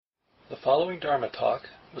following Dharma talk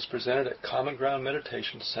was presented at Common Ground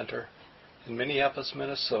Meditation Center in Minneapolis,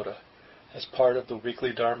 Minnesota, as part of the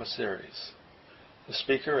weekly Dharma series. The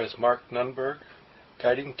speaker is Mark Nunberg,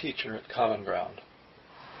 guiding teacher at Common Ground.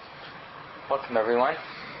 Welcome, everyone.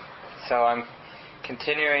 So I'm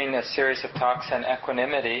continuing a series of talks on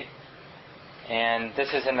equanimity, and this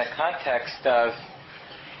is in the context of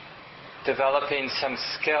developing some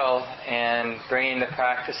skill and bringing the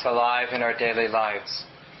practice alive in our daily lives.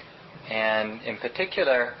 And in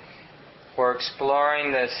particular, we're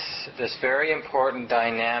exploring this very important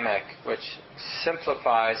dynamic which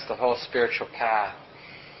simplifies the whole spiritual path.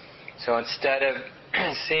 So instead of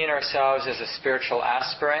seeing ourselves as a spiritual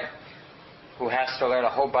aspirant who has to learn a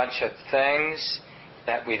whole bunch of things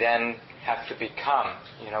that we then have to become,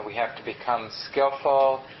 we have to become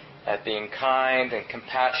skillful at being kind and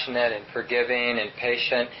compassionate and forgiving and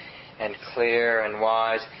patient and clear and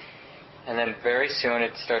wise. And then very soon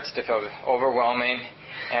it starts to feel overwhelming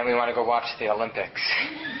and we want to go watch the Olympics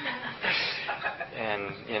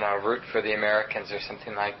and, root for the Americans or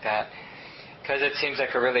something like that. Because it seems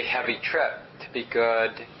like a really heavy trip to be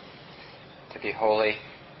good, to be holy.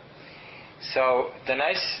 So the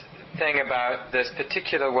nice thing about this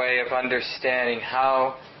particular way of understanding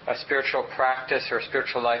how a spiritual practice or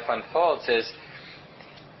spiritual life unfolds is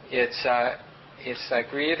it's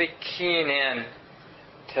like really keying in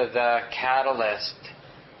to the catalyst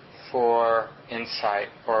for insight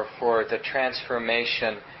or for the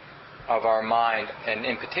transformation of our mind, and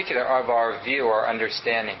in particular of our view or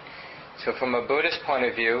understanding. So from a Buddhist point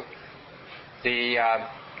of view, the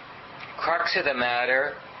crux of the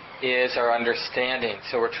matter is our understanding.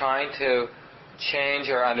 So we're trying to change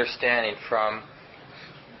our understanding from,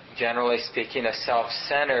 generally speaking, a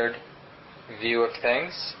self-centered view of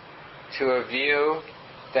things to a view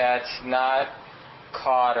that's not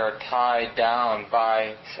caught or tied down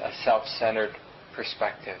by a self-centered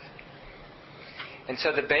perspective. And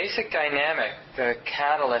so the basic dynamic, the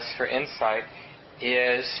catalyst for insight,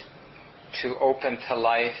 is to open to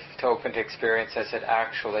life, to open to experience as it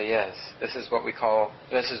actually is. This is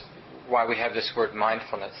why we have this word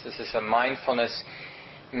mindfulness. This is a mindfulness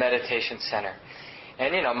meditation center.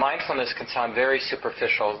 And mindfulness can sound very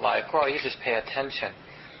superficial, like, well, you just pay attention.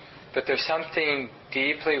 But there's something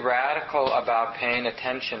deeply radical about paying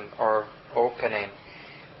attention or opening.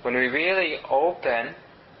 When we really open,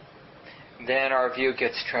 then our view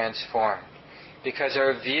gets transformed. Because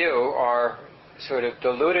our view, our sort of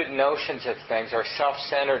diluted notions of things, our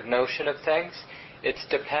self-centered notion of things, it's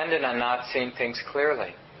dependent on not seeing things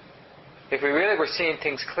clearly. If we really were seeing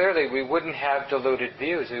things clearly, we wouldn't have diluted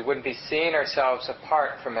views. We wouldn't be seeing ourselves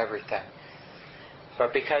apart from everything.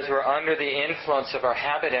 But because we're under the influence of our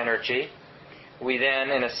habit energy, we then,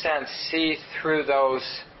 in a sense, see through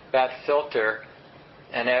that filter,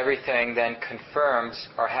 and everything then confirms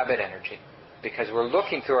our habit energy. Because we're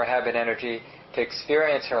looking through our habit energy to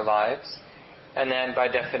experience our lives, and then by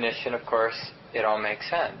definition, of course, it all makes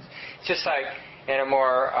sense. It's just like, in a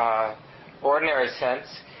more ordinary sense,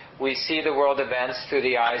 we see the world events through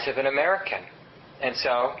the eyes of an American. And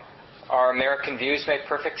so our American views make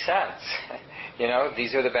perfect sense.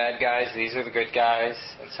 These are the bad guys, these are the good guys,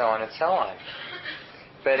 and so on and so on.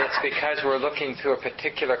 But it's because we're looking through a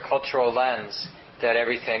particular cultural lens that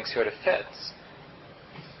everything sort of fits.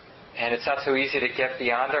 And it's not so easy to get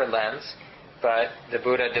beyond our lens, but the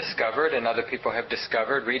Buddha discovered, and other people have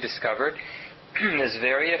discovered, rediscovered, this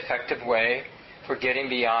very effective way for getting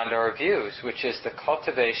beyond our views, which is the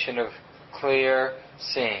cultivation of clear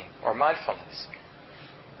seeing, or mindfulness.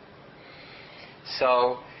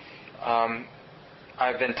 So,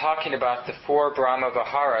 I've been talking about the 4 Brahma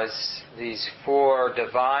Viharas, these 4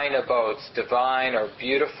 divine abodes, divine or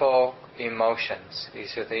beautiful emotions.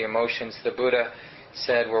 These are the emotions the Buddha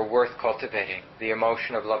said were worth cultivating. The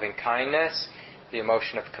emotion of loving kindness, the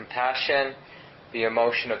emotion of compassion, the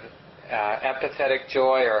emotion of empathetic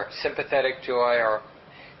joy or sympathetic joy, or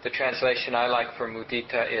the translation I like for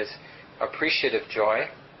mudita is appreciative joy,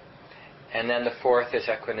 and then the 4th is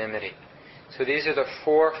equanimity. So these are the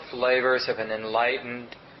 4 flavors of an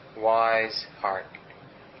enlightened, wise heart.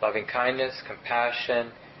 Loving kindness,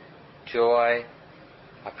 compassion, joy,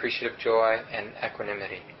 appreciative joy, and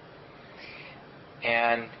equanimity.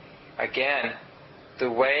 And again,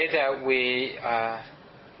 the way that we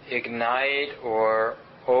ignite or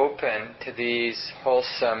open to these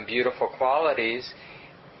wholesome, beautiful qualities,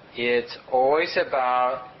 it's always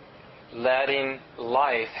about letting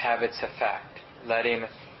life have its effect, letting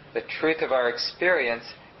the truth of our experience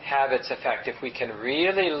have its effect. If we can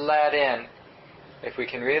really let in, if we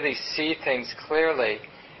can really see things clearly,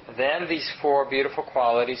 then these 4 beautiful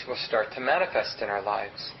qualities will start to manifest in our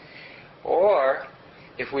lives. Or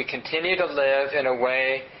if we continue to live in a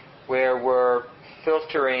way where we're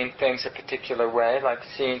filtering things a particular way, like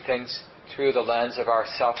seeing things through the lens of our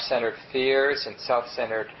self-centered fears and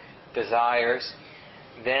self-centered desires,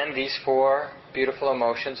 then these four beautiful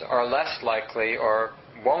emotions are less likely or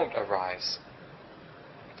won't arise.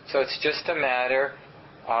 So it's just a matter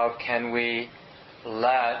of, can we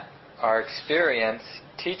let our experience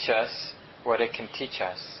teach us what it can teach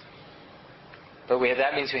us? But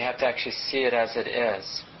that means we have to actually see it as it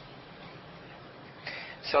is.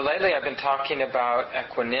 So lately I've been talking about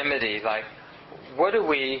equanimity, like what do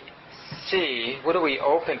we see, what are we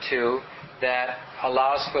open to that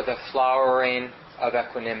allows for the flowering of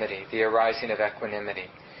equanimity, the arising of equanimity?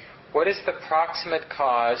 What is the proximate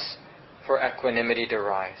cause for equanimity to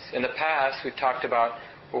rise? In the past we've talked about,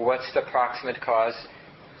 well, what's the proximate cause?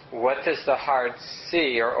 What does the heart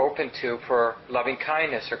see or open to for loving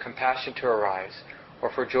kindness or compassion to arise,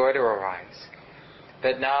 or for joy to arise?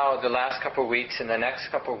 But now, the last couple of weeks and the next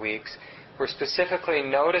couple of weeks, we're specifically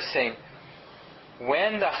noticing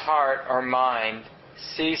when the heart or mind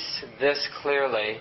sees this clearly,